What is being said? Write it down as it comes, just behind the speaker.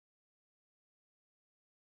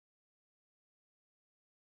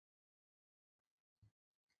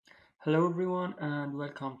Hello everyone and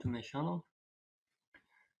welcome to my channel.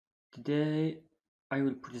 Today I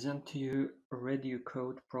will present to you a radio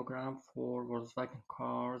code program for Volkswagen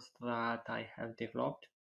cars that I have developed.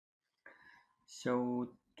 So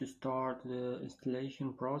to start the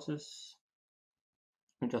installation process,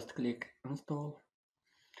 you just click install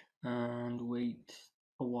and wait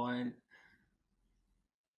a while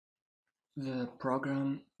the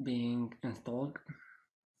program being installed.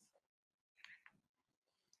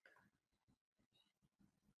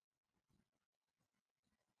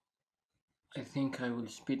 I think I will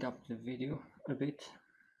speed up the video a bit.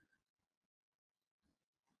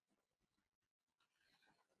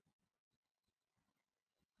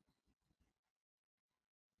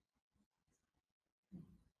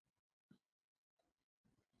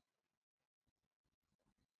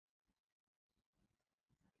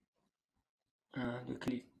 And you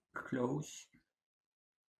click close.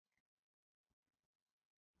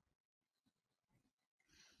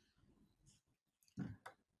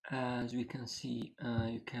 As we can see,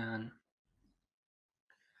 you can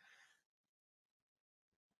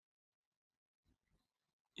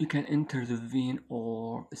enter the VIN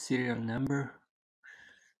or serial number,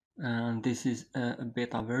 and this is a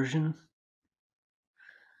beta version.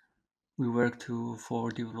 We work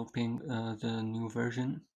for developing the new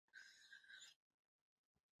version.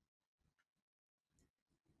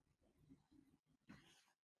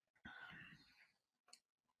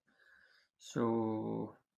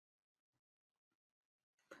 So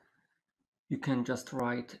you can just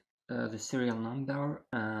write the serial number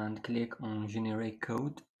and click on generate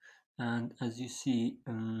code, and as you see,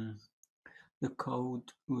 the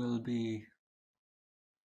code will be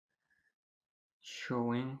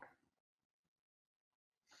showing,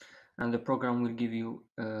 and the program will give you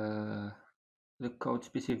the code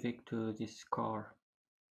specific to this car.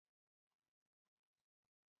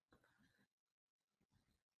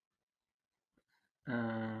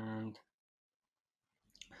 And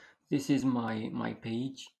this is my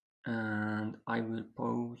page, and I will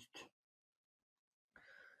post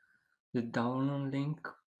the download link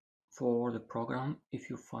for the program if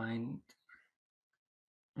you find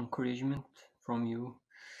encouragement from you.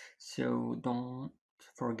 So don't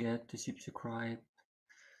forget to subscribe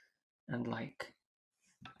and like.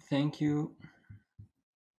 Thank you.